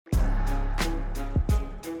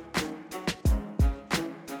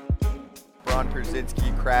Ron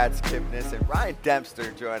Perzinski, Kratz, Kipnis, and Ryan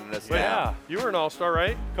Dempster joining us now. Yeah, you were an all-star,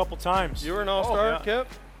 right? A couple times. You were an all-star, Kip?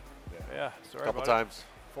 Yeah, sorry Couple about times.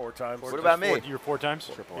 4 times. What about me? You're 4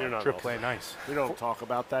 times? You're not Triple A, nice. We don't talk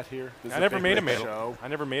about that here. This I is never big made a league show. I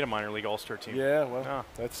never made a minor league all-star team. Yeah, well, No.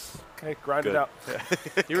 that's okay. Grind Good. it out.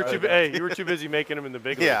 You were too. Hey, you were too busy making them in the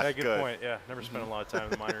big league. Yeah. Yeah, good Good. point. Yeah, never spent a lot of time in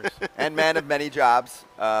the minors. And man of many jobs,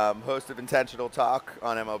 host of Intentional Talk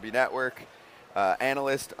on MLB Network,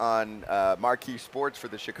 analyst on Marquee Sports for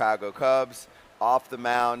the Chicago Cubs, off the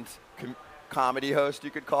mound comedy host, you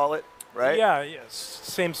could call it, right? Yeah,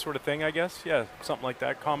 same sort of thing, I guess. Yeah, something like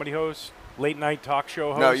that. Comedy host, late night talk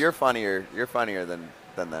show host. No, you're funnier. You're funnier than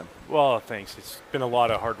them. Well, thanks. It's been a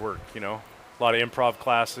lot of hard work, you know. A lot of improv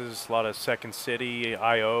classes, a lot of Second City,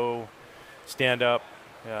 I.O., stand-up.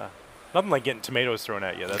 Yeah. Nothing like getting tomatoes thrown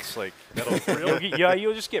at you. That's like,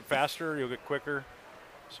 you'll just get faster. You'll get quicker.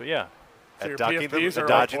 So, yeah. So your ducking them, PFPs are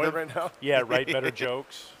dodging on point them. right now? Yeah, write better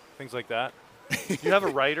jokes, things like that. You have a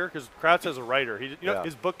writer? Because Kratz has a writer. Yeah.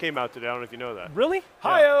 His book came out today. I don't know if you know that. Really?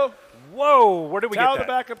 Hi-yo. Whoa, where did we Tell get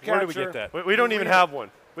the that? backup Where did we catcher. get that? We don't even have one.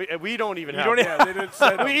 We don't even have don't one. Yeah, they didn't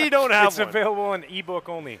send We don't have It's one. available in ebook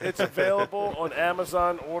only. It's available on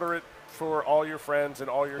Amazon. Order it for all your friends and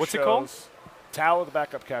all your What's shows. it called? Towel the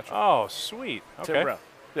backup catcher. Oh, sweet. Tim Okay. Brown.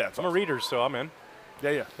 Yeah, it's I'm a awesome. reader, so I'm in.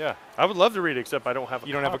 Yeah. Yeah. I would love to read it, except I don't have a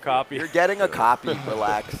You don't have a copy? You're getting a copy.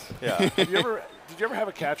 Relax. Yeah. Did you ever have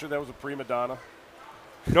a catcher that was a prima donna?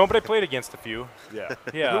 No, but I played against a few. Yeah.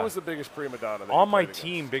 Yeah. Who was the biggest prima donna? That On you my played against?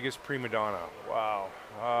 team, biggest prima donna.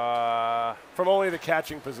 Wow. From only the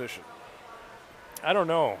catching position. I don't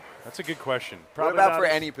know. That's a good question. What Probably about not for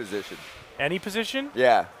as- any position? Any position?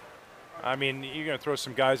 Yeah. I mean, you're going to throw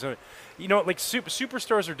some guys on. You know, like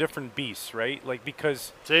superstars are different beasts, right? Like,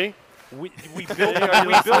 because See? we build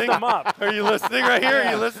them up. Are you listening right here?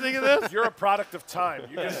 Are you listening to this? You're a product of time.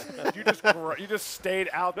 You just stayed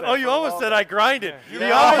out there. Oh, you for almost long. said I grinded. You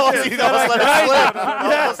You almost almost did. said I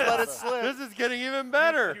grinded. Almost let it slip. This is getting even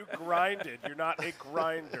better. You grinded. You're not a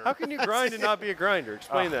grinder. How can you grind and not be a grinder?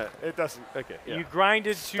 Explain that. It doesn't. Okay. Yeah. You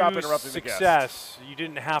grinded Stop to interrupting the guest. success. You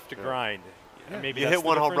didn't have to grind. Maybe You that's hit the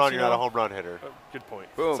one home difference, run, you you're not a know? home run hitter. Good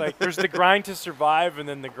point. Boom. It's like there's the grind to survive and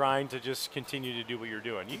then the grind to just continue to do what you're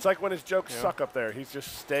doing. It's like when his jokes suck up there. He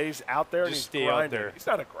just stays out there and Just he's stay out grinding. there. He's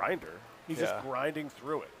not a grinder. He's just Yeah. grinding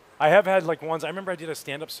through it. I have had like ones. I remember I did a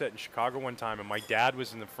stand-up set in Chicago one time, and my dad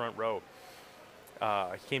was in the front row.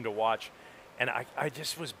 I came to watch, and I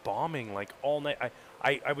just was bombing like all night.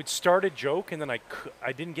 I would start a joke, and then I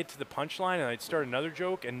didn't get to the punchline, and I'd start another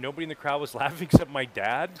joke, and nobody in the crowd was laughing except my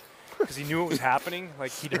dad. Because he knew it was happening.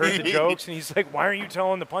 Like, he'd heard the jokes, and he's like, why aren't you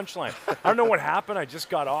telling the punchline? I don't know what happened. I just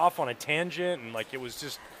got off on a tangent, and, like, it was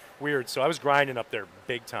just weird. So I was grinding up there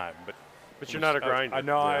big time. But you're not a grinder. I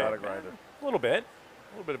know. Not a grinder. A little bit. A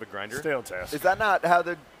little bit of a grinder. Stay on task. Is that not how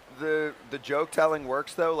the joke telling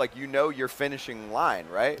works though? Like your finishing line,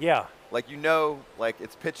 right? Yeah. Like like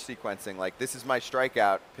it's pitch sequencing. Like this is my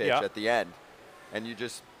strikeout pitch Yeah. at the end, and you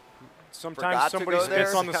just Sometimes Forgot to somebody go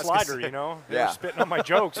spits there? on the slider, you know? They Yeah. were spitting on my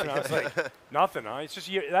jokes, and I was like, nothing. Huh? It's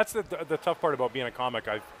just that's the tough part about being a comic.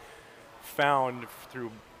 I've found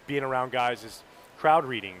through being around guys is crowd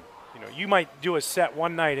reading. You know, you might do a set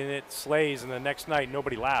one night and it slays, and the next night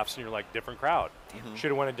nobody laughs, and you're like, different crowd.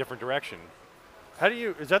 Should have went a different direction.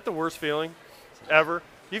 Is that the worst feeling ever?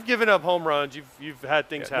 You've given up home runs. You've had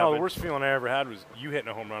things happen. No, the worst feeling I ever had was you hitting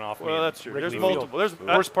a home run off me. Well, in that's true. There's Wrigley Field. multiple. There's The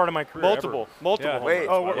worst part of my career. multiple Yeah. home Wait, runs.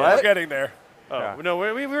 Oh, What? we're getting there. Oh, Yeah. no,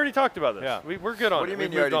 we've already talked about this. Yeah. We're good on What do it. you mean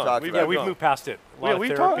We've you already moved on. talked We've about Yeah, it? we've moved moved past it. on.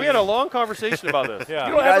 Yeah, we had a long conversation about this. Yeah.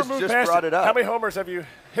 You don't guys ever move just past brought it up. How many homers have you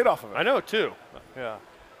hit off of it? I know, too. Yeah.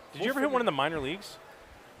 Did you ever hit one in the minor leagues?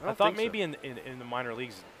 I don't thought think so. maybe in the minor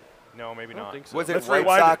leagues. No, maybe I don't not. think so. was it Let's White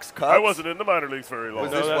rewind Sox it. Cubs? I wasn't in the minor leagues very long.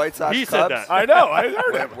 Was No, this that- White Sox he Cubs? said that. I know. I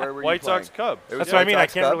heard Where, him. where were you White playing? Sox Cubs. It was That's what I White mean. I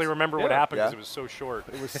Sox can't really Cubs? remember what Yeah. happened because Yeah. it was so short.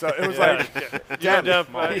 It was like Yeah,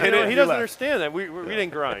 He hit it, he he doesn't left. understand that. We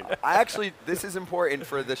didn't grind. This is important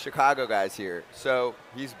for the Chicago guys here. So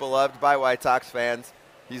he's beloved by White Sox fans.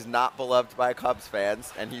 He's not beloved by Cubs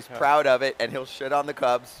fans, and he's proud of it, and he'll shit on the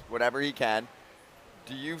Cubs whenever he can.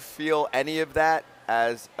 Do you feel any of that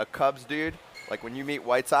as a Cubs dude? Like when you meet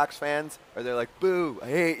White Sox fans, are they like, boo, I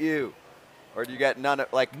hate you? Or do you get none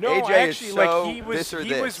of, like, No, AJ actually, is so like this or he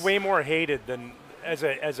this? was way more hated than as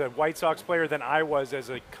a White Sox player than I was as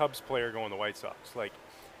a Cubs player going to White Sox. Like,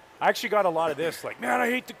 I actually got a lot of this. Like, man, I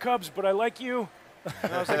hate the Cubs, but I like you.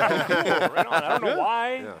 And I was like, oh, cool, right on. I don't know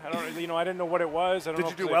why. Yeah. I didn't know what it was. I don't Did know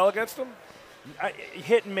you if do it was well against them?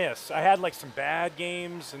 Hit and miss. I had like some bad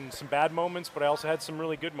games and some bad moments, but I also had some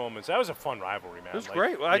really good moments. That was a fun rivalry, man. It was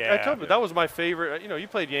great. Well, I told you, that was my favorite. You know, you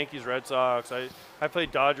played Yankees, Red Sox. I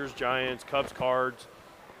played Dodgers, Giants, Cubs, Cards.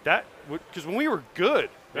 Because when we were good,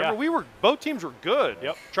 remember, both teams were good.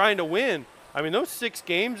 Yep. Trying to win. I mean, those 6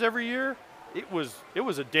 games every year, it was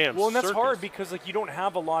a damn Well, and that's circus. hard because like you don't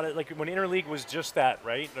have a lot of like when interleague was just that,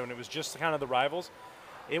 right? When it was just kind of the rivals,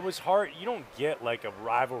 it was hard. You don't get like a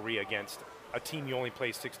rivalry against a team you only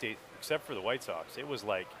play 6 days, except for the White Sox. It was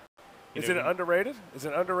like. Is it underrated? Is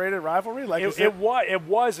it an underrated rivalry? Like it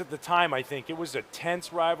was at the time. I think it was a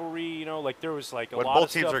tense rivalry. You know, like there was like a When lot both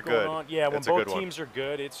of teams stuff are going good, on. Yeah, when it's a both good one. teams are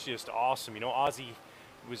good, it's just awesome. You know, Ozzie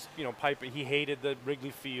was piping. He hated the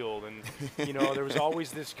Wrigley Field, and there was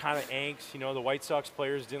always this kind of angst. You know, the White Sox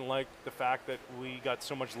players didn't like the fact that we got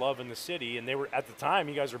so much love in the city, and they were at the time.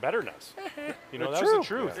 You guys were better than us. You know, that was the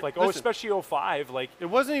truth. Yeah. Like, Listen, especially 05. Like, it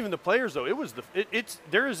wasn't even the players though. It was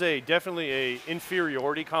there is definitely a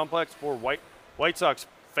inferiority complex for White Sox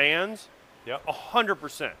fans. yeah,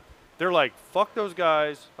 100%. They're like, fuck those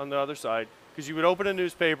guys on the other side, because you would open a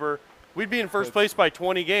newspaper, we'd be in first place by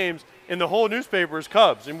 20 games, and the whole newspaper is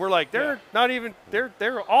Cubs, and we're like, they're not even, they're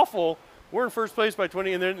awful. We're in first place by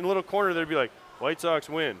 20, and then in the little corner they'd be like, White Sox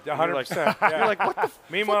win. 100%. You're like, what the?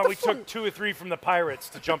 Meanwhile, we took 2 or 3 from the Pirates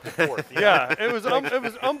to jump to 4th. Yeah, it was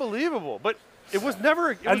unbelievable, but it was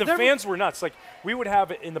never. Fans were nuts. Like, we would have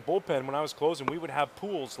it in the bullpen when I was closing. We would have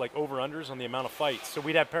pools like over/unders on the amount of fights. So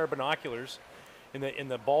we'd have a pair of binoculars in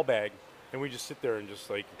the ball bag, and we just sit there and just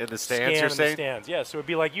like In the stands, scan you're in saying? the stands. Yeah. So it'd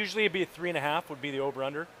be like usually it'd be a 3.5 would be the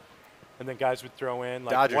over/under, and then guys would throw in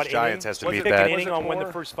like Dodgers what Giants inning, has to what beat pick that. an inning Was it on when the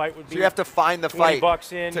more? first fight would be. So you have to find the 20 fight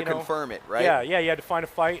bucks in, to confirm it, right? Yeah, you had to find a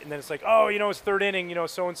fight, and then it's like, oh, it's 3rd inning,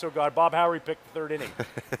 so-and-so got Bob Howery picked the 3rd inning.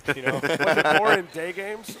 Was it more in day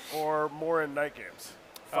games or more in night games?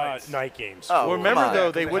 Fights. Night games. Oh, Well, remember come on. though,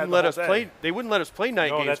 Because they they wouldn't had let the us whole play. day. They wouldn't let us play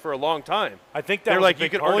night No, games that- for a long time. I think that They're was like, a you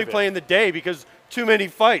big can part only of it. play in the day because too many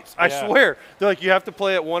fights. I Yeah. swear. They're like, you have to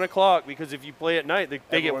play at 1 o'clock because if you play at night, they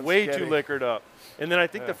get Everyone's way skinny. too liquored up. And then I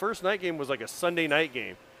think the first night game was like a Sunday night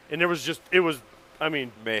game, and it was. I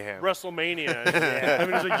mean, Mayhem. WrestleMania. I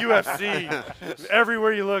mean, it was a UFC.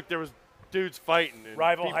 Everywhere you looked, there was dudes fighting. And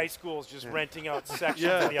Rival people- high schools just renting out sections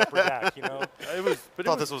of the upper deck, It was. But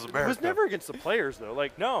Thought it was, this was It was America. never against the players though.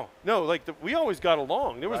 Like No. like we always got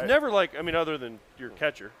along. There was Right. never like, I mean, other than your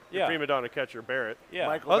catcher, your Yeah. prima donna catcher Barrett. Yeah.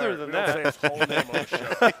 Michael Other Barrett. than We don't say his whole name on the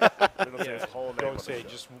show. We don't say his whole name on Don't the say show.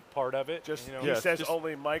 just part of it. Just Yeah, he says just-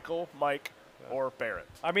 only Michael, Mike, or Barrett.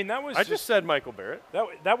 I mean, that was I just said Michael Barrett.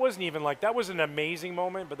 that wasn't even like that was an amazing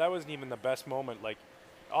moment, but that wasn't even the best moment. Like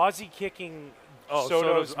Ozzie kicking Oh,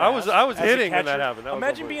 Soto's Soto's- I was mask as a hitting when that catcher. happened. That was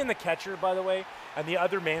Imagine unbelievable. being the catcher, by the way, and the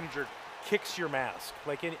other manager kicks your mask.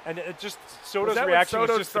 Like, and it just Soto's that reaction when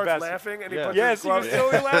Soto was just the starts best. laughing and he Yeah. puts Yes, his he was gloves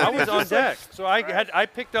totally laughing. I was on deck, so Right. I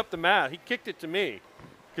picked up the mat. He kicked it to me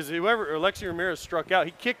because Alexi Ramirez struck out.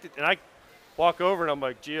 He kicked it, and I walk over and I'm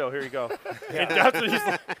like, Gio, here you go. And that's what he's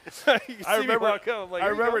like. You see me walk up, I'm like, I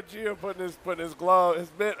 "Here you go." remember Gio putting his glove,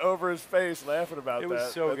 his mitt over his face, laughing about It that.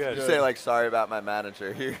 was so That's good. You say like, sorry about my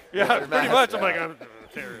manager here. Yeah, pretty much. I'm like, I'm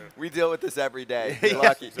We deal with this every day. You're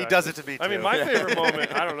lucky. He does it to me too. I mean, my favorite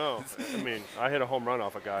moment, I don't know. I mean, I hit a home run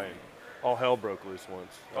off a guy, and all hell broke loose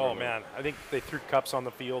once. I Oh don't know. man, I think they threw cups on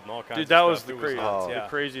the field and all kinds Dude, of that stuff. was the It craziest. nuts, The yeah.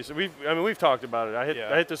 craziest. We've talked about it. I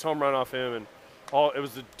Yeah. hit this home run off him, and it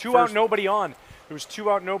was the Two first, out, nobody on. There was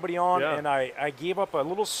 2 out, nobody on, Yeah. and I gave up a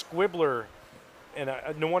little squibbler, and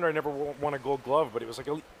no wonder I never won a Gold Glove. But it was like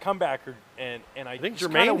a comebacker, and I think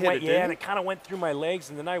just Jermaine kinda hit went, it, yeah, didn't and he? it kind of went through my legs,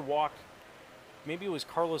 and then I walked. Maybe it was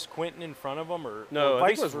Carlos Quinton in front of him, or No, or I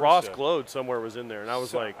think vice it was versa. Ross Glode somewhere was in there, and I was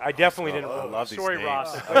So like, I definitely didn't. I love these sorry, names.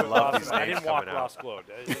 Ross. I love these I names didn't walk coming out. Ross Glode.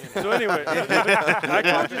 so anyway, I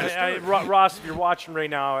told you the story. Ross, if you're watching right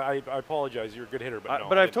now, I apologize. You're a good hitter, but no.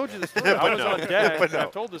 But I I've didn't. told you the story. I was on deck. But no.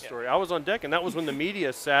 I've told this story. I was on deck, and that was when the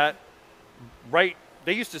media sat right.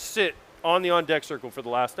 They used to sit on the on-deck circle for the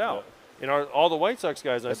last out. And all the White Sox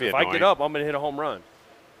guys, I That'd said, be if I get annoying. up, I'm going to hit a home run.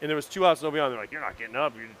 And there was 2 outs, nobody on. They're like, you're not getting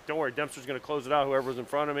up. Don't worry, Dempster's going to close it out, whoever's in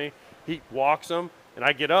front of me. He walks them, and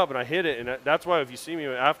I get up, and I hit it. And that's why if you see me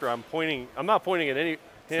after, I'm not pointing at him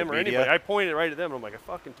or media? anybody. I pointed right at them, and I'm like, I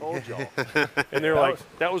fucking told y'all. And they're like,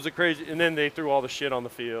 that was the crazy. And then they threw all the shit on the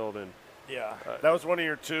field. And Yeah. That was one of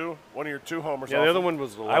your two homers. yeah, off the of- other one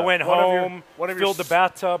was the I went One of your- home, one of your filled the s-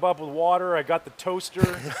 bathtub up with water. I got the toaster,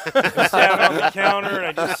 sat on the counter,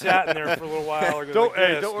 and I just sat in there for a little while. I go Don't- like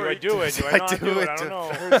hey, this. don't worry. Do I do it? Do I not do it? I do don't know.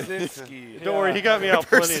 Brzezinski. Don't worry, he got me out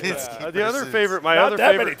plenty of Persistence. times. The other favorite, my Not other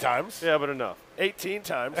that favorite. many times. Yeah, but enough. 18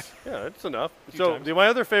 times. Yeah, it's enough. Few So times. my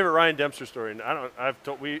other favorite Ryan Dempster story, and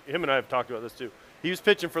him and I have talked about this too, He was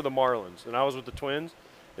pitching for the Marlins, and I was with the Twins.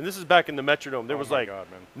 And this is back in the Metrodome. There was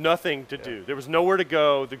nothing to do. There was nowhere to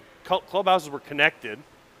go. The clubhouses were connected.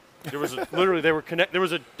 There was literally they were connected.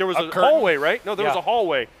 There was a hallway, right? No, there was a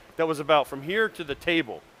hallway that was about from here to the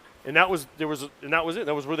table, and that was it.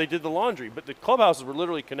 That was where they did the laundry. But the clubhouses were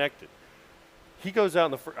literally connected. He goes out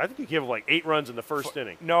in the first. I think he gave like 8 runs in the first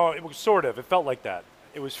inning. No, it was sort of. It felt like that.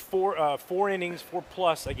 It was 4 innings,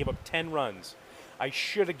 4+. I gave up 10 runs. I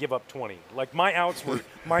should have give up 20. Like, my outs were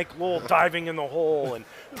Mike Lowell diving in the hole and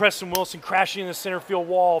Preston Wilson crashing in the center field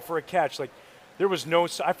wall for a catch. Like, there was no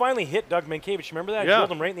 – I finally hit Doug Mankiewicz. Remember that? Yeah. I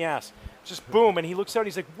drilled him right in the ass. Just boom, and he looks out and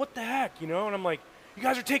he's like, what the heck, you know? And I'm like, you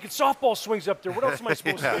guys are taking softball swings up there. What else am I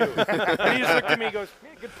supposed to do? And he just looked at me and goes, yeah,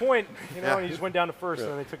 good point. You know, and he just went down to first, and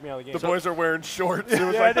then they took me out of the game. The boys are wearing shorts. It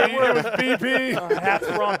was Yeah, like they were. it was BP. Hats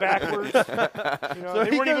were on backwards. You know,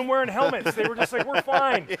 they weren't even wearing helmets. They were just like, we're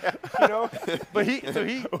fine. You know? But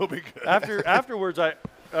afterwards, I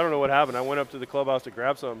don't know what happened. I went up to the clubhouse to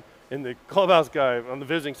grab something, and the clubhouse guy on the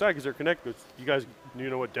visiting side, because they're connected, goes, you guys, you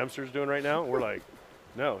know what Dempster's doing right now? And we're like,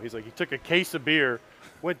 no. He's like, he took a case of beer,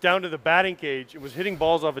 went down to the batting cage, and was hitting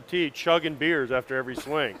balls off a tee, chugging beers after every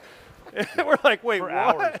swing. And we're like, wait, For what?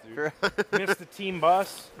 hours, dude. Missed the team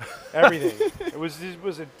bus, everything. It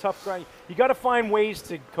was a tough grind. You got to find ways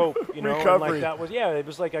to cope, you know. And Recovery. like that was, it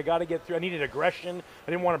was like I got to get through. I needed aggression.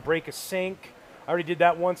 I didn't want to break a sink. I already did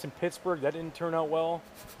that once in Pittsburgh. That didn't turn out well.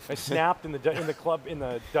 I snapped in the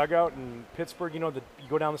dugout in Pittsburgh. You know, you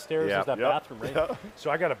go down the stairs. Yeah. There's that Yep. bathroom, right? So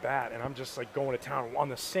I got a bat, and I'm just like going to town on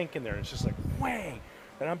the sink in there. And it's just like whang,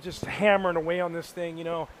 and I'm just hammering away on this thing, you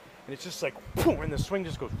know. And it's just like, boom, and the swing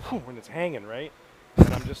just goes, boom, and it's hanging, right?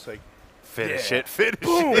 And I'm just like, Finish Yeah. it. Finish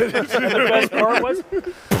boom. it. And the best part was,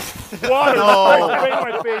 water right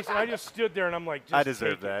in my face, and I just stood there, and I'm like, just I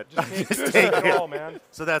deserve take it. that. Just take it all, man.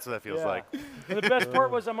 So that's what that feels Yeah. like. And the best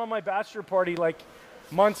part was I'm on my bachelor party like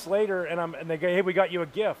months later, and they go, hey, we got you a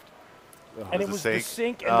gift. And it was the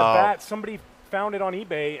sink and the bat. Somebody found it on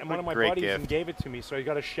eBay, and one of my great buddies gift. and gave it to me. So I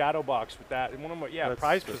got a shadow box with that. And one of my That's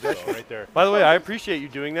prized possession right there. By the way, I appreciate you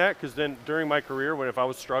doing that, because then during my career, if I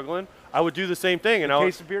was struggling, I would do the same thing. And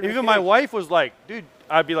case of beer in the even my cage. wife was like, dude,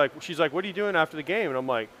 I'd be like, she's like, what are you doing after the game? And I'm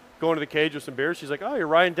like, going to the cage with some beers. She's like, oh, you're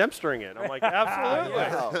Ryan Dempstering it. I'm like, absolutely.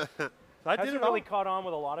 Yeah. Wow. I did Hasn't it really all. caught on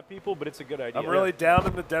with a lot of people, but it's a good idea. I'm really down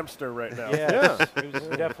in the Dempster right now. Yeah, it was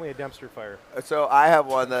definitely a Dempster fire. So I have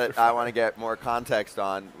one that I want to get more context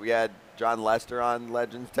on. We had John Lester on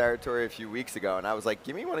Legends Territory a few weeks ago, and I was like,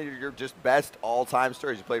 give me one of your just best all-time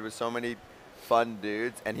stories. You played with so many fun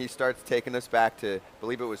dudes, and he starts taking us back to, I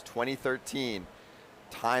believe it was 2013,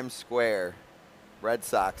 Times Square, Red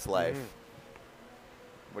Sox life.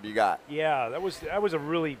 What do you got? Yeah, that was a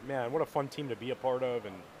really, man, what a fun team to be a part of.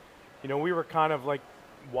 And, you know, we were kind of like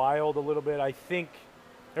wild a little bit. I think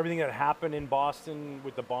everything that happened in Boston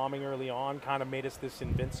with the bombing early on kind of made us this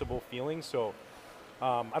invincible feeling. So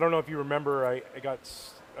I don't know if you remember, I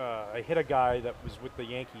hit a guy that was with the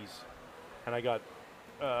Yankees, and I got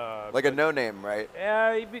Like a no-name, right?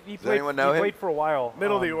 yeah, he played. anyone know he him? played for a while.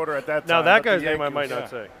 Middle of the order at that time. Now, that but the guy's name I Yankees- might not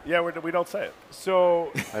say. Yeah, we don't say it.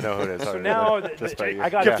 So I know who it is. so already. now Just by you. I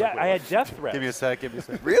got I had death threats. Give me a sec. Give me a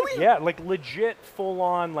sec. Really? Yeah, like legit, full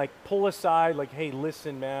on, like pull aside, like, hey,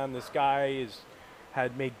 listen, man, this guy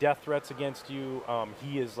had made death threats against you.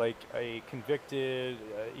 He is like a convicted.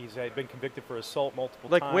 He's been convicted for assault multiple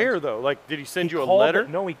Like times. where, though? Like, did he send He you a called letter?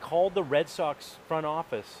 No, he called the Red Sox front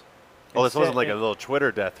office. Oh, this and wasn't said- like a little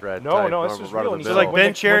Twitter death thread. No, type no, this or was run real. of And the he So, said, like, mill.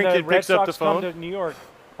 Ben Cherington when the Red picks up the Sox come phone? to New York,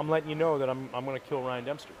 I'm letting you know that I'm going to kill Ryan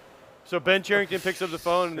Dempster. So Ben Cherington picks up the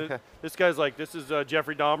phone, and this guy's like, this is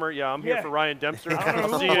Jeffrey Dahmer. Yeah, I'm here Yeah. for Ryan Dempster. I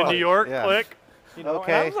don't know See who you it in was. New York. Yeah. Click. You know, and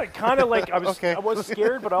Okay. I was like kind of like I was Okay. I was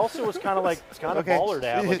scared, but I also was kind of like it's kind of Okay. baller to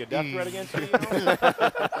have like a death threat against you. You know?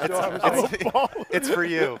 So I was like, It's for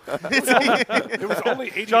you. It was only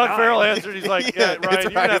 89. John Farrell answered. He's like, yeah, it's Ryan, you're going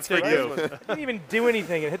to right, have it's to for take you. this one. didn't even do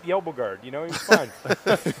anything and hit the elbow guard. You know, he was fine.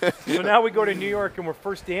 So now we go to New York and we're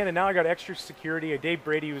first in, and now I got extra security. Dave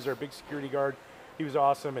Brady was our big security guard. He was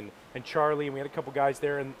awesome, and Charlie, and we had a couple guys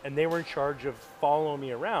there, and they were in charge of following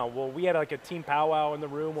me around. Well, we had like a team powwow in the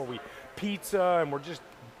room where we pizza, and we're just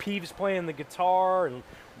Peeves playing the guitar, and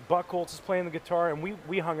Buckholz is playing the guitar, and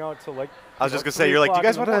we hung out till like. I was just gonna say, you're like, do you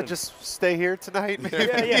guys want to want just stay here tonight?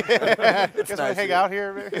 Yeah, yeah. You guys want to nice hang here. out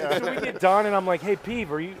here? Yeah. So we get done, and I'm like, "Hey,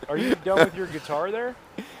 Peeve, are you done with your guitar there?"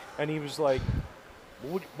 And he was like,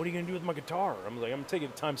 "What are you gonna do with my guitar?" I'm like, "I'm gonna take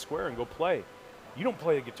it to Times Square and go play." you don't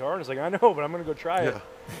play the guitar. And I was like, I know, but I'm going to go try it.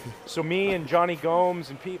 So me and Johnny Gomes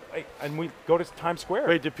and Pete, and we go to Times Square.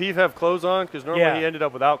 Wait, did Pete have clothes on? Because normally Yeah. he ended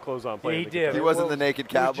up without clothes on Yeah, playing he the did. guitar. He wasn't the naked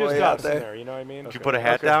cowboy out just us in there? there, you know what I mean? Did you put a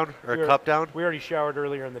hat down or We a cup down? We already showered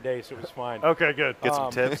earlier in the day, so it was fine. Okay, good. Get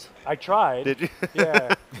some tips. I tried. Did you?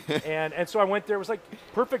 Yeah. and so I went there. It was like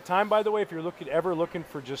perfect time, by the way, if you're ever looking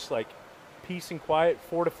for just like peace and quiet,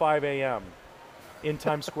 4 to 5 a.m. in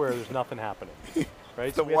Times Square. There's nothing happening.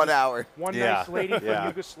 Right? The we had 1 this hour. One Yeah. nice lady from Yeah.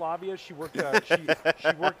 Yugoslavia. She worked. She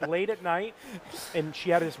worked late at night, and she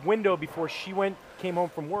had this window before she came home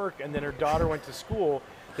from work, and then her daughter went to school.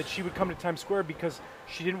 That she would come to Times Square because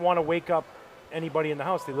she didn't want to wake up anybody in the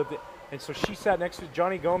house. They lived it, and so she sat next to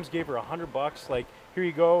Johnny Gomes. Gave her $100. Like, here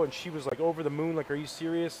you go, and she was like over the moon. Like, are you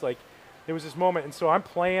serious? Like, there was this moment, and so I'm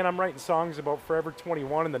writing songs about Forever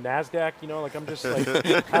 21 and the NASDAQ. You know, like I'm just like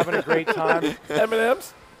having a great time.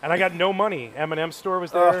 M&M's? And I got no money. M&M store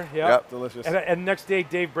was there. yep. Delicious. And next day,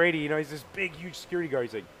 Dave Brady, you know, he's this big, huge security guard.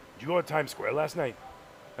 He's like, "Did you go to Times Square last night?"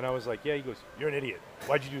 And I was like, "Yeah." He goes, "You're an idiot.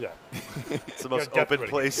 Why'd you do that?" It's the You most got death open threat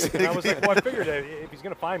place. against you. And I was like, "Well, I figured if he's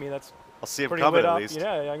gonna find me, that's I'll see him pretty coming lit at up. least.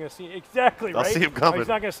 Yeah, I'm gonna see exactly I'll right. see him No, coming. he's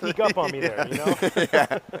not gonna sneak up on me there, you know,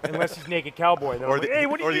 unless he's naked cowboy. Then Or I'm the- like, "Hey,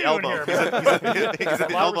 what are or you the doing elbow. here, man?" He's A an lot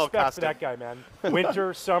of elbow respect for costume. that guy, man.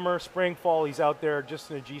 Winter, summer, spring, fall, he's out there just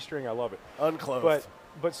in a G-string. I love it. Unclothed.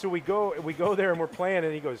 But so we go there and we're playing,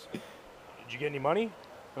 and he goes, "Did you get any money?"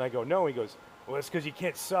 And I go, "No." He goes, "Well, that's because you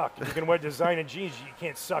can't suck. If you're gonna wear designer jeans, you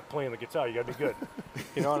can't suck playing the guitar. You gotta be good."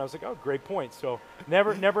 You know. And I was like, "Oh, great point." So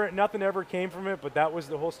nothing ever came from it, but that was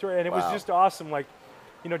the whole story, and it was Wow. just awesome. Like,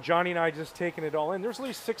 you know, Johnny and I just taking it all in. There's at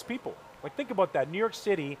least 6 people. Like, think about that. New York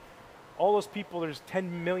City, all those people. There's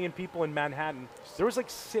 10 million people in Manhattan. There was like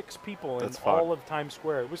 6 people in That's fun. all of Times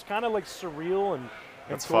Square. It was kind of like surreal and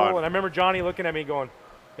That's cool. fun. And I remember Johnny looking at me going,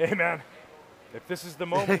 "Hey, man, if this is the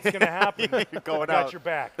moment it's going to happen, You're going I got out. your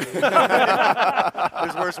back." dude."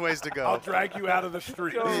 There's worse ways to go. I'll drag you out of the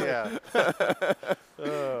street. Yeah.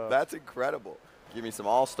 That's incredible. Give me some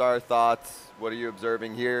all-star thoughts. What are you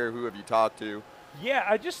observing here? Who have you talked to? Yeah,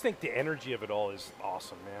 I just think the energy of it all is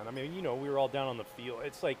awesome, man. I mean, you know, we were all down on the field.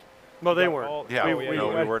 It's like No, they you got weren't. all- Yeah, oh, we you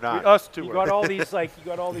had- were not. Us two You were. got all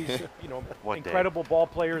these you know One day. incredible ball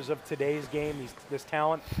players of today's game, this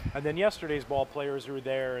talent, and then yesterday's ball players who were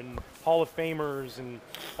there, and Hall of Famers and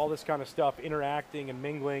all this kind of stuff, interacting and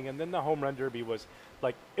mingling, and then the home run derby was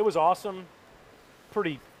like, it was awesome,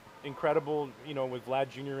 pretty incredible, you know, with Vlad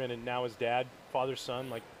Jr. and now his dad, father son,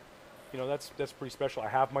 like, you know, that's pretty special. I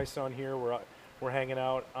have my son here. We're hanging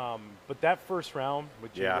out, but that first round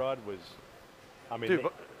with J. Yeah. Rod was, I mean, Dude,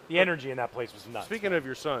 the energy in that place was nuts. Speaking of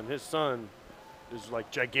your son, his son is like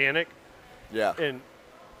gigantic, Yeah. and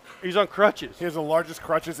he's on crutches. He has the largest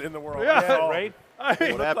crutches in the world. Yeah, Yeah, right? What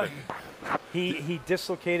happened? He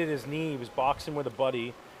dislocated his knee. He was boxing with a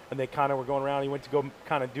buddy, and they kind of were going around. He went to go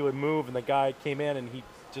kind of do a move, and the guy came in, and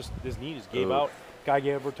his knee just gave out. Guy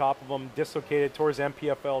gave over top of him, dislocated, tore his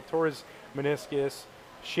MPFL, tore his meniscus,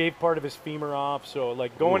 shaved part of his femur off. So,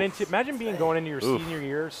 like, going into your senior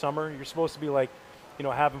year, summer, you're supposed to be, like, you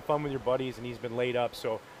know, having fun with your buddies, and he's been laid up.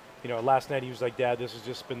 So, you know, last night he was like, "Dad, this has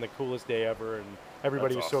just been the coolest day ever," and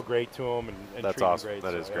everybody was That's so awesome. great to him and That's treated him awesome. great.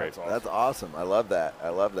 That So, is yeah. great. That's awesome. I love that. I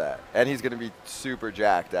love that. And he's going to be super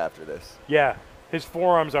jacked after this. Yeah, his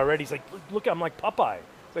forearms already. He's like, "Look, I'm like Popeye."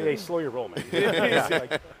 It's like, "Hey, slow your roll, man." He's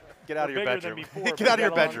like, Get out of your bigger than bedroom. before, Get but out of your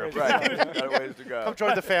we got a long bedroom. ways to Right. Got a ways to Come go.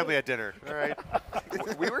 join the family at dinner. All right.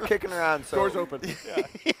 We were kicking around. So, Doors open.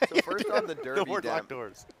 so first on the No derby, more Dem, locked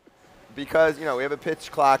doors. because you know we have a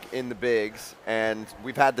pitch clock in the bigs, and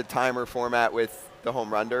we've had the timer format with the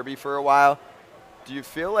home run derby for a while. Do you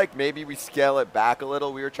feel like maybe we scale it back a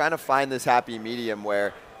little? We were trying to find this happy medium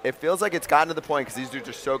where it feels like it's gotten to the point, because these dudes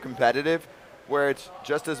are so competitive, where it's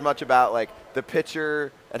just as much about like the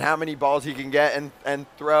pitcher and how many balls he can get and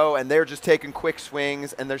throw, and they're just taking quick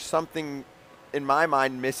swings, and there's something in my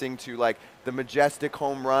mind missing to like the majestic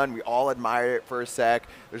home run. We all admire it for a sec.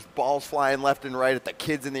 There's balls flying left and right at the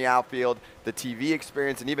kids in the outfield, the TV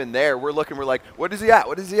experience, and even there we're like, what is he at?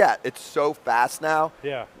 What is he at? It's so fast now.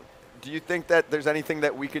 Yeah. Do you think that there's anything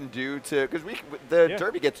that we can do to, because the Yeah.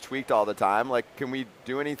 derby gets tweaked all the time, like can we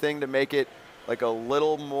do anything to make it like a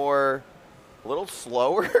little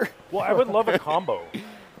slower? Well, I would love a combo.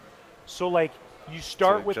 So, like, you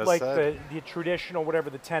start what I with, just like, said. the traditional, whatever,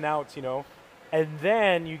 the 10 outs, you know, and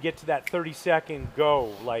then you get to that 30-second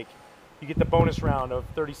go. Like, you get the bonus round of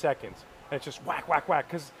 30 seconds, and it's just whack, whack, whack.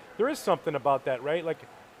 Because there is something about that, right? Like,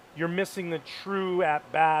 you're missing the true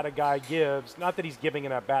at-bat a guy gives. Not that he's giving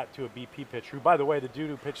an at-bat to a BP pitcher, who, by the way, the dude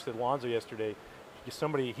who pitched to Alonso yesterday,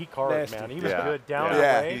 somebody he carved, Nasty. man. He was Yeah. good down Yeah.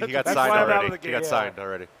 that way. He got That's signed why I'm out already. of the He got game. signed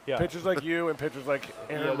already. Yeah. Pitchers like you and pitchers like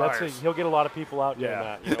Aaron Yeah, Myers. he'll get a lot of people out doing Yeah.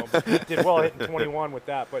 that. You know, but he did well hitting 21 with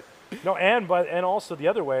that. But no, and also the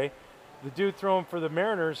other way, the dude throwing for the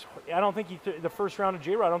Mariners. I don't think the first round of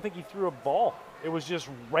J-Rod. I don't think he threw a ball. It was just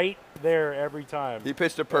right there every time. He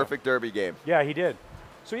pitched a perfect Derby game. Yeah, he did.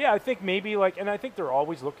 So yeah, I think maybe and I think they're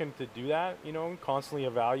always looking to do that. You know, constantly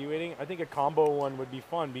evaluating. I think a combo one would be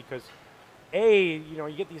fun because,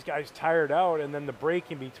 you get these guys tired out, and then the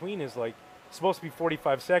break in between is like supposed to be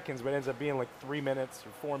 45 seconds, but ends up being like 3 minutes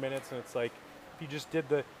or 4 minutes, and it's like if you just did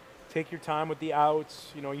take your time with the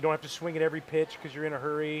outs. You don't have to swing at every pitch because you're in a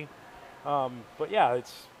hurry. But yeah,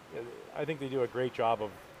 I think they do a great job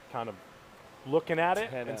of kind of looking at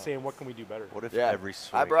it 10 and outs. saying what can we do better. What if Yeah, every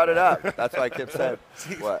swing? I brought it up. That's why Kip said.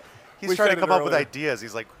 What? He's We trying said to it come up with earlier. ideas.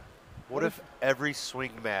 He's like, what if every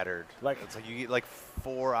swing mattered? Like- it's like you get like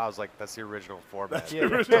 4. I was like, that's the original format. Yeah.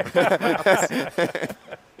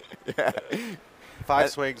 5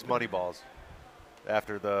 swings, money balls.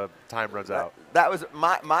 After the time runs out. That was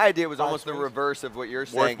my idea. Was almost the swings. reverse of what you're Worth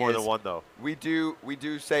saying. more is than one though. we do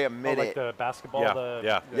say a Oh, minute. like the basketball, Yeah,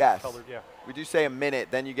 yeah. the Yes. colored, yeah. We do say a minute,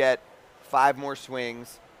 then you get 5 more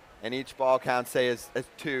swings, and each ball counts, say, as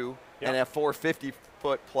 2, and Yeah. a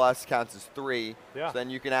 450-foot plus counts as 3. Yeah. So then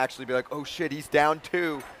you can actually be like, oh, shit, he's down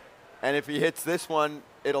 2. And if he hits this one,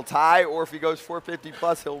 it'll tie, or if he goes 450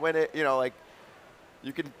 plus, he'll win it. Like,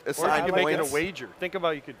 you can Or assign you could make it points. a wager. Think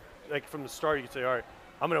about you could, like from the start, you could say, all right,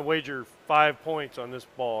 I'm going to wager 5 points on this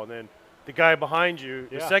ball. And then the guy behind you,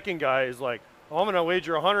 the Yeah. second guy is like, oh, I'm going to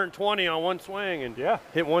wager 120 on one swing and Yeah.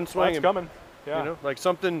 hit one swing. That's and, coming. Yeah. like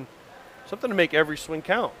something to make every swing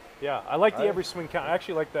count. Yeah, I like the every swing count. I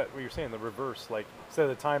actually like that what you're saying, the reverse. Like instead of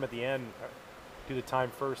the time at the end, do the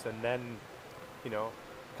time first and then,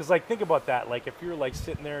 because like think about that. Like if you're like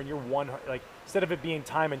sitting there and you're instead of it being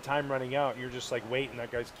time and time running out, you're just like waiting.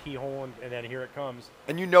 That guy's keyholing and then here it comes.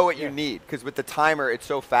 And you know what you Yeah. need, because with the timer, it's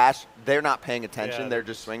so fast, they're not paying attention. Yeah, they're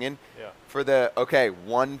they're just swinging. Yeah. For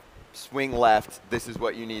one swing left, this is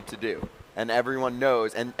what you need to do. And everyone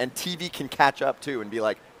knows. And TV can catch up, too, and be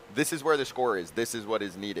like, this is where the score is. This is what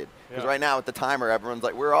is needed. Because Yeah. right now with the timer, everyone's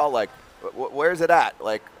like, we're all like, where's it at?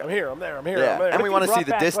 Like, I'm here. I'm there. I'm here. Yeah. I'm there. And we They wanna brought see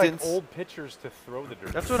the back, distance. Like, old pitchers to throw the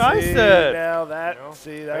dirt. That's what I See, said. Now that You know?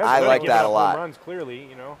 see Guys that. I are like giving that up a lot. Home runs clearly,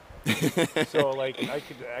 So like I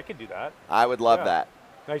could do that. I would love Yeah. that.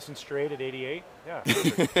 Nice and straight at 88. Yeah.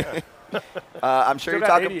 Perfect. Yeah. I'm sure Still you're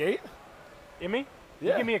got talking. 88. You me?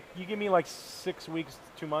 Yeah. You give me like 6 weeks,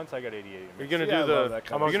 2 months. I got 88. You're going to See, I do love the that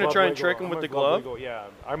kind I'm of you're a going to glove try and wiggle. trick him I'm with a the glove glove? wiggle. Yeah.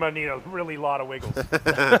 I'm going to need a really lot of wiggles.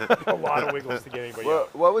 A lot of wiggles to get anybody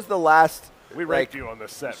out. What was the last We ranked you on the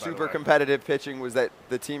set. by the super way. competitive pitching? Was that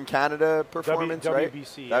the Team Canada performance, right?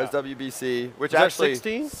 WBC, That yeah. was WBC, which Is that actually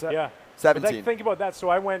 16? Yeah. 17. But think about that. So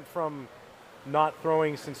I went from not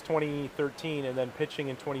throwing since 2013 and then pitching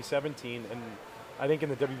in 2017. And I think in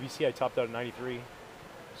the WBC I topped out at 93.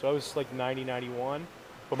 So I was like 90, 91.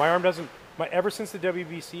 But my arm doesn't, ever since the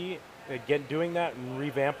WBC, doing that and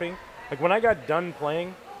revamping, like when I got done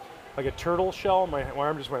playing, like a turtle shell, my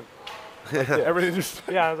arm just went, Everything just.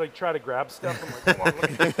 yeah, I was like, try to grab stuff. I'm like, come on,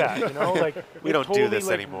 let me get that, Like, We it don't totally, do this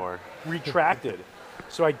like, anymore. Retracted.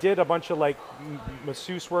 So I did a bunch of like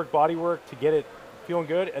masseuse work, body work to get it feeling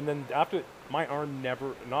good. And then after, my arm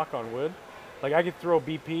never, knock on wood, like I could throw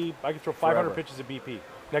BP, I could throw 500 Forever. pitches of BP.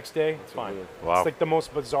 Next day, it's fine. weird. Wow. It's like the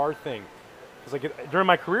most bizarre thing. It's like during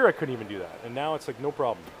my career, I couldn't even do that. And now it's like no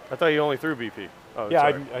problem. I thought you only threw BP. Oh, Yeah,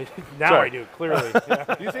 sorry. now Sorry. I do, clearly.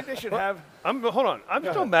 Yeah. Do you think they should have? Hold on. I'm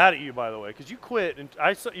still mad at you, by the way, because you quit. And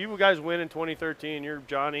I saw you guys win in 2013. You're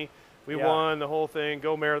Johnny. We Yeah. won the whole thing.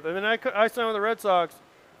 Go Marathon. And then I signed with the Red Sox.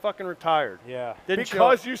 Fucking retired. Yeah. Didn't show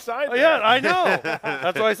Because up. you signed. Oh, yeah, there. I know.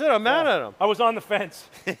 That's why I said I'm mad at him. I was on the fence.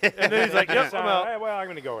 And then he's like, "Yep, I'm out." Hey, well, I'm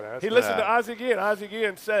going to go with that. He That's listened to Ozzie Guillen. Ozzie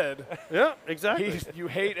Guillen said, Yeah, exactly. "You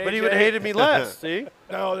hate AJ." But he would have hated me less. See?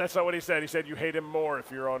 No, that's not what he said. He said you hate him more if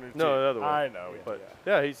you're on his team. No, the other way. I know. But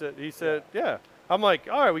yeah, he said, yeah. I'm like,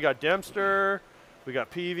 all right, we got Dempster, we got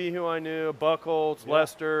Peavy, who I knew, Buchholz, Yeah.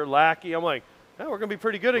 Lester, Lackey. I'm like, yeah, we're gonna be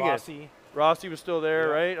pretty good again. Rossi. Rossi was still there,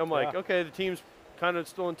 Yeah. right? I'm like, Yeah. okay, the team's kind of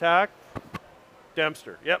still intact.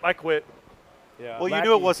 Dempster. Yep, I quit. Yeah. Well, you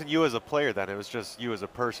knew it wasn't you as a player then. It was just you as a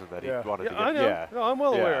person that Yeah. he wanted Yeah, to get. I know. Yeah. No, I'm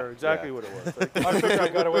well Yeah. aware exactly Yeah. what it was. Like, I figured I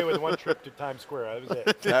got away with one trip to Times Square. That was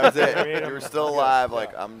it. That was it. I mean, You were I'm- still I'm good. alive. Yeah.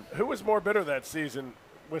 Like, I'm. Who was more bitter that season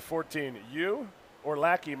with 14? You or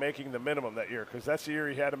Lackey making the minimum that year? Because that's the year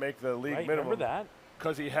he had to make the league Right, minimum. remember that?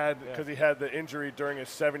 Because he had the injury during his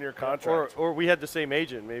 7-year contract. or we had the same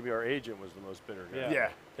agent. Maybe our agent was the most bitter guy. Yeah. Yeah.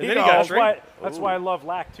 And then he got that's why, traded. that's why I love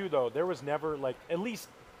Lack too, though. There was never like at least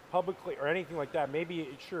publicly or anything like that. Maybe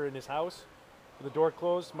sure in his house, with the door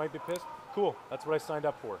closed, might be pissed. Cool, that's what I signed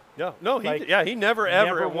up for. Yeah, no, Like, he never ever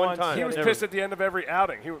never at one once time. He was never. pissed at the end of every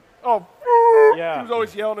outing. He was, Yeah. He was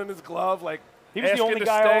always yelling in his glove, like He was the asking only to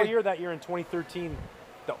guy stay. all year that year in 2013.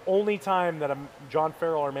 The only time that John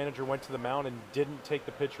Farrell, our manager, went to the mound and didn't take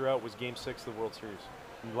the pitcher out was Game 6 of the World Series.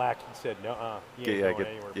 And Lackey said, "No, he ain't going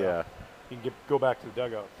anywhere. Pal. Yeah. You can go back to the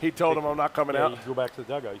dugout." He told him, "I'm not coming Yeah, out." you can go back to the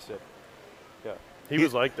dugout. He said, "Yeah." He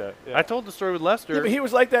was like that. Yeah. I told the story with Lester. Yeah, but he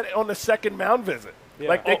was like that on the second mound visit. Yeah.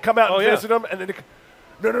 Like they come out and yeah. visit him, and then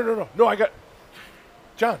no, I got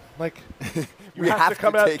John. Like you We have have to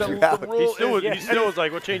come to out. take The, you the out. rule he still was, is, he still was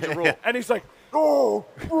like, "We'll change the rule." and he's like, "No,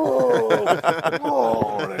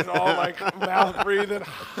 no," and he's all like mouth breathing.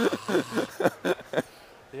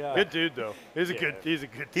 Yeah. Good dude though. He's a good.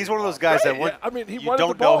 He's one of those guys that Right, when yeah. I mean, he you wanted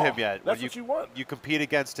don't the know ball. him yet. That's when what you want. You compete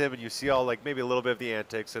against him and you see all like maybe a little bit of the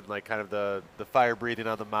antics and like kind of the fire breathing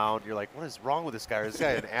on the mound. You're like, what is wrong with this guy? Is this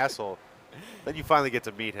guy an asshole? Then you finally get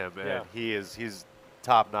to meet him, and he's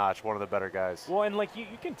top notch, one of the better guys. Well, and like you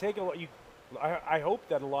can take a lot. I hope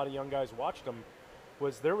that a lot of young guys watched him.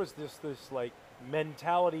 There was this like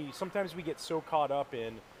mentality. Sometimes we get so caught up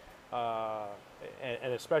in,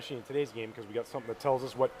 and especially in today's game because we got something that tells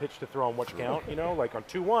us what pitch to throw on which count. You know, like on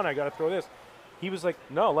 2-1, I got to throw this. He was like,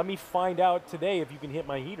 no, let me find out today if you can hit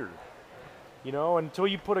my heater. You know, until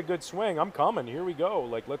you put a good swing, I'm coming. Here we go.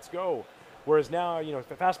 Like, let's go. Whereas now, you know,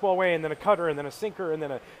 the fastball away and then a cutter and then a sinker and then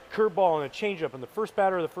a curveball and a changeup in the first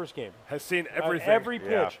batter of the first game. Has seen everything. Every pitch.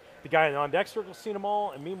 Yeah. The guy on deck circle's seen them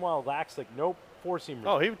all, and meanwhile, Lack's like, nope, four-seamer.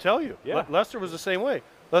 Oh, he would tell you. Yeah. Lester was the same way.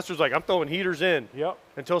 Lester's like, I'm throwing heaters in Yep.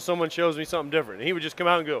 until someone shows me something different. And he would just come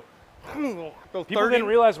out and go, throw People 30. didn't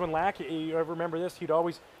realize when Lack, you ever remember this? He'd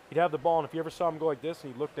have the ball, and if you ever saw him go like this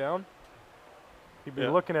and he'd look down, he'd be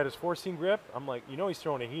looking at his four-seam grip. I'm like, you know he's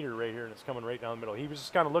throwing a heater right here, and it's coming right down the middle. He was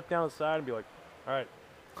just kind of look down the side and be like, all right.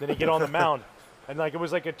 Then he'd get on the mound. And like it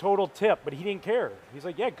was like a total tip, but he didn't care. He's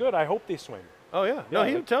like, yeah, good, I hope they swing. Oh, yeah. No, Yeah, he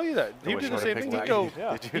like- would tell you that. He would wish do the I same would've thing. picked He'd go, Lackey.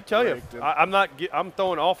 Yeah. he'd tell you, I'm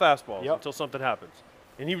throwing all fastballs Yep. until something happens.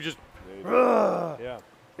 And he would just, Yeah.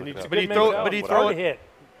 and he'd, It's a but good he'd throw mentality. but he'd It's throw hard it, to hit.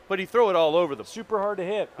 but he'd throw it all over the. Super hard to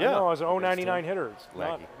hit. Yeah. I know, as an 099 hitter, it's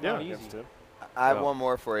not Lackey. easy. Against him. I have Well, one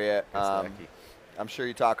more for you. Lackey. I'm sure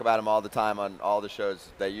you talk about him all the time on all the shows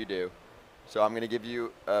that you do. So I'm going to give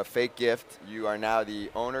you a fake gift. You are now the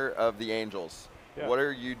owner of the Angels. Yeah. What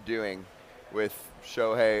are you doing with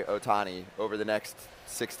Shohei Ohtani over the next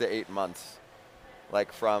 6 to 8 months?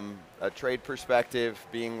 Like from a trade perspective,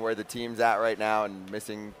 being where the team's at right now and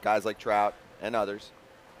missing guys like Trout and others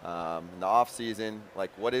in the offseason,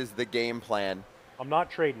 like what is the game plan? I'm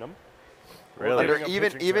not trading him. Really? Under, Giving him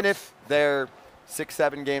even pitching even tips. if they're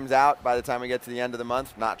 6-7 games out by the time we get to the end of the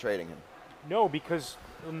month, not trading him. No, because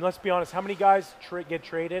let's be honest, how many guys get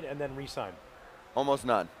traded and then re-sign? Almost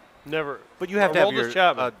none. Never. But you have to have Aroldis your,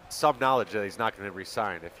 Chapman. some knowledge that he's not going to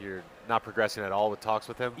resign if you're not progressing at all with talks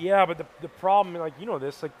with him. Yeah, but the problem, like you know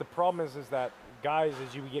this, like the problem is that guys,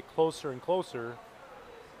 as you get closer and closer,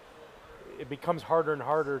 it becomes harder and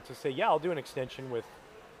harder to say, yeah, I'll do an extension with,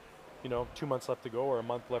 2 months left to go or a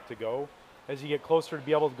month left to go. As you get closer to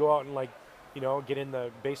be able to go out and get in the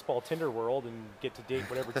baseball Tinder world and get to date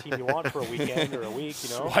whatever team you want for a weekend or a week,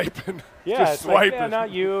 Swiping. Yeah, Just it's like, yeah, swiping.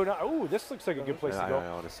 not you. Not, ooh, this looks like a good place to go.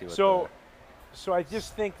 I want to see what So I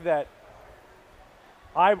just think that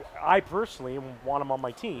I personally want him on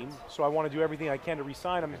my team, so I want to do everything I can to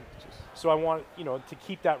re-sign him. So I want to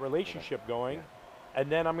keep that relationship going,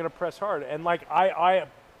 and then I'm going to press hard. And like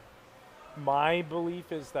my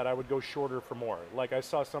belief is that I would go shorter for more. Like I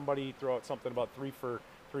saw somebody throw out something about 3 for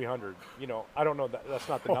 300. I don't know that's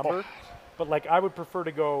not the number, but like I would prefer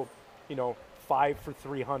to go, 5 for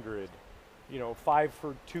 300, 5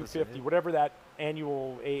 for 250, whatever that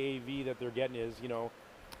annual AAV that they're getting is,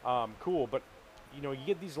 cool. But you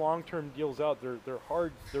get these long-term deals out. They're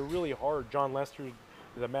hard. They're really hard. John Lester,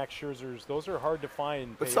 the Max Scherzers, those are hard to find.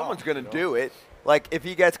 And But pay someone's off, going to do it. Like if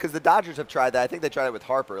he gets, because the Dodgers have tried that. I think they tried it with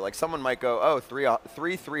Harper. Like someone might go, oh,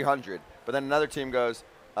 300, but then another team goes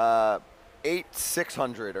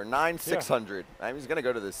 8,600 or 9,600. I mean, he's going to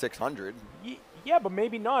go to the 600. Yeah, but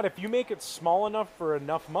maybe not. If you make it small enough for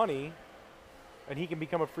enough money, and he can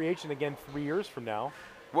become a free agent again 3 years from now.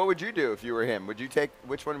 What would you do if you were him?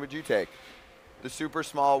 Which one would you take? The super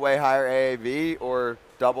small, way higher AAV, or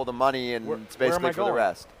double the money and it's where am basically I for the going?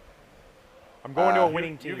 rest? I'm going to a You-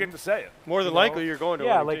 winning team. You get to say it. More than likely, you're going to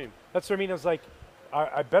yeah, a winning like team. that's what I mean. It's like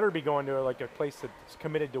I better be going to a place that's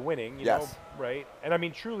committed to winning. You know, Yes. right? And I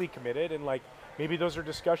mean truly committed. And like maybe those are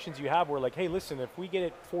discussions you have where like, hey, listen, if we get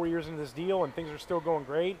it 4 years into this deal and things are still going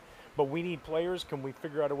great, but we need players. Can we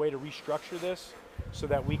figure out a way to restructure this so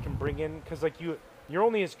that we can bring in, because like you're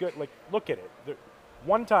only as good, like look at it.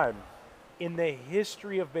 One time in the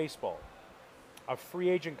history of baseball, a free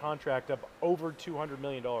agent contract of over $200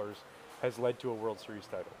 million has led to a World Series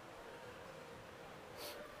title.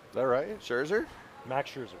 Is that right? Scherzer? Max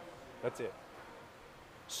Scherzer. That's it.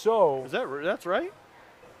 So That's right?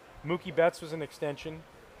 Mookie Betts was an extension.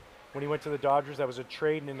 When he went to the Dodgers, that was a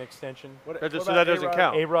trade and an extension. So that doesn't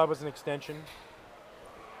count. A-Rod was an extension.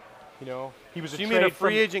 You know, he was So a you trade mean a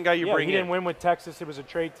free agent guy you bring he in? he didn't win with Texas. It was a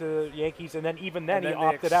trade to the Yankees, and then he they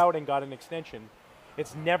opted out and got an extension.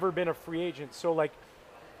 It's never been a free agent. So, like,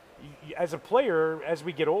 as a player, as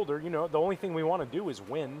we get older, you know, the only thing we want to do is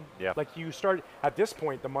win. Yeah. Like, you start, at this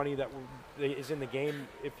point, the money that is in the game,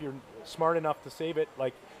 if you're smart enough to save it,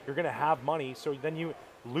 like, you're going to have money. So then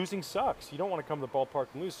losing sucks. You don't want to come to the ballpark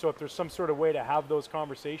and lose. So if there's some sort of way to have those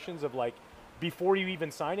conversations of, like, before you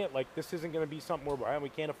even sign it, like, this isn't going to be something where we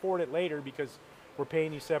can't afford it later because we're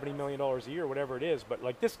paying you $70 million a year, whatever it is. But,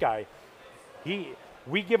 like, this guy,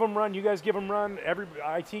 we give him run, you guys give him run,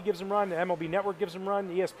 IT gives him run, MLB Network gives him run,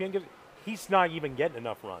 ESPN gives. He's not even getting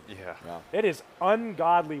enough run. Yeah. No. It is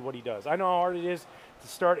ungodly what he does. I know how hard it is to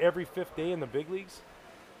start every fifth day in the big leagues,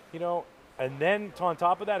 you know, and then on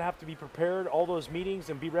top of that have to be prepared all those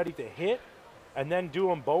meetings and be ready to hit, and then do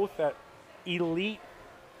them both at elite,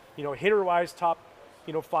 you know, hitter-wise top,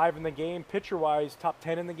 5 in the game, pitcher-wise top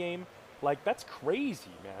 10 in the game. Like, that's crazy,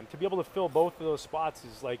 man. To be able to fill both of those spots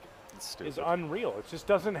is like is unreal. It just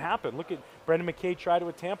doesn't happen. Look at Brendan McKay tried it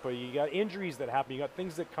with Tampa. You got injuries that happen. You got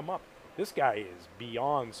things that come up. This guy is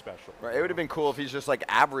beyond special. Right. It would have been cool if he's just like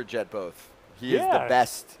average at both. He is Yeah. the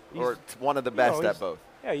best, or one of the best at both.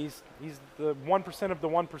 Yeah, he's the 1% of the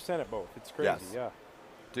 1% at both. It's crazy. Yes. Yeah.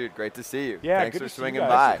 Dude, great to see you. Yeah, Thanks good for to see you swinging guys.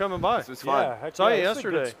 by. Thanks for coming by. This was fun. Yeah, heck Saw you yeah, this is a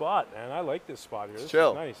yesterday. good spot, man. I like this spot here. This is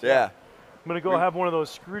Chill. nice. Yeah. I'm gonna go have one of those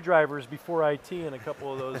screwdrivers before IT and a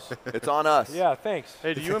couple of those. It's on us. Yeah, thanks.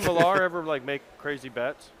 Hey, do you and Millar ever like make crazy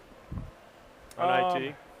bets on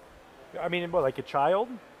IT? I mean, what, like a child?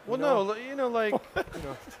 Well, know? no, like I don't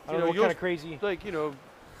know what you'll- kind of crazy. like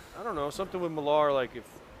I don't know, something with Millar. Like if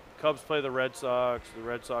Cubs play the Red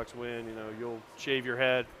Sox win. You'll shave your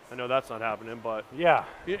head. I know that's not happening, but Yeah,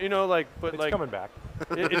 but it's like coming back.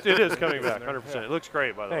 it is coming back, 100%. It looks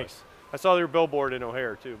great, by the way. Thanks. I saw your billboard in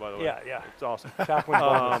O'Hare too, by the way. Yeah. It's awesome. Chaplain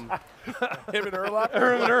bonus. Him and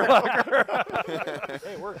Urlacher?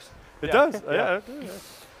 Hey, it works. It Yeah. does. Yeah. It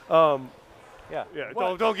does. Yeah. Yeah.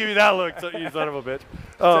 What? Don't give me that look, you son of a bitch.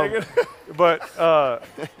 Take it. But I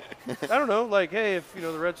don't know. Like, hey, if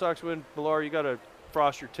the Red Sox win, Millar, you got to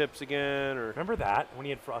frost your tips again, or Remember that when he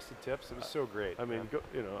had frosted tips? It was so great. I mean,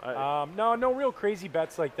 man. No real crazy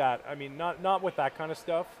bets like that. I mean, not with that kind of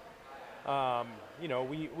stuff.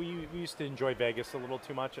 We used to enjoy Vegas a little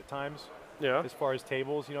too much at times. yeah. As far as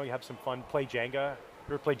tables, you have some fun. Play Jenga.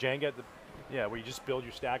 You ever play Jenga? Where you just build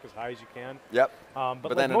your stack as high as you can. Yep. But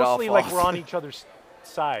like then it all mostly like falls. we're on each other's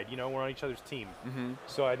side. We're on each other's team. Mm-hmm.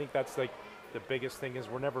 So I think that's like the biggest thing is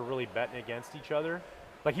we're never really betting against each other.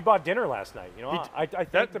 Like he bought dinner last night. I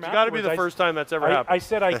thanked That's him got to be afterwards. the first time that's ever happened. I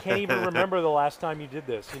said I can't even remember the last time you did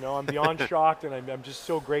this. I'm beyond shocked, and I'm just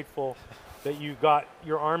so grateful that you got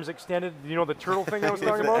your arms extended. The turtle thing I was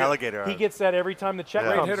talking about? Alligator He arms. gets that every time the check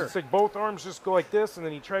Yeah. comes. Hitter. It's like both arms just go like this, and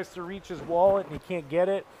then he tries to reach his wallet, and he can't get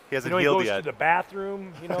it. He hasn't he healed goes yet. to the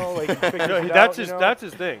bathroom, like he figures No, it that's out, his that's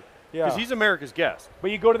his thing. Yeah. Because he's America's guest.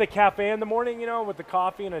 But you go to the cafe in the morning, with the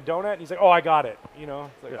coffee and a donut, and he's like, "Oh, I got it." It's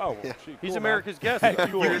like, "Oh, well, shoot, He's cool, America's guest.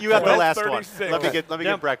 You had the last one. 12:36. Let me get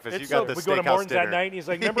Yeah, breakfast. You it's got so- the We go to steakhouse Morton's dinner. that night, and he's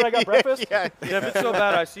like, "Remember I got breakfast?" Yeah. Yeah, if it's so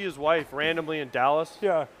bad, I see his wife randomly in Dallas.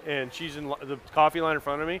 Yeah. And she's in the coffee line in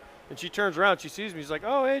front of me, and she turns around, she sees me, she's like,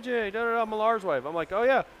 "Oh, AJ, Millar's wife." I'm like, "Oh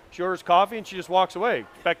yeah." She orders coffee and she just walks away,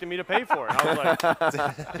 expecting me to pay for it. I was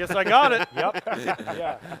like, "Guess I got it." Yep.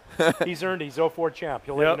 Yeah. He's earned it. He's 0-4 champ.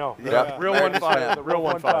 He'll let Yep. you know. Yep. Yeah. Real America's 1-5. champ. The Real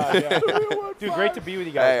 1-5. Yeah. Dude, great to be with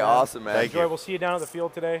you guys. Hey, man. awesome, man. Thank Enjoy. you. We'll see you down at the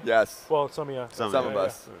field today. Yes. Well, some of you. Some Some of yeah.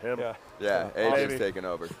 us. Him. Yeah. Yeah, Yeah. AJ's Maybe. taking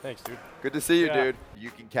over. Thanks, dude. Good to see you, Yeah. dude.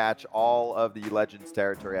 You can catch all of the Legends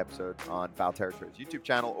Territory episodes on Foul Territory's YouTube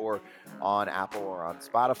channel or on Apple or on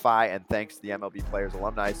Spotify. And thanks to the MLB Players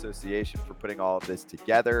Alumni Association for putting all of this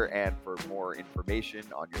together. And for more information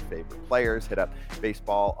on your favorite players, hit up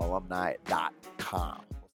baseballalumni.com.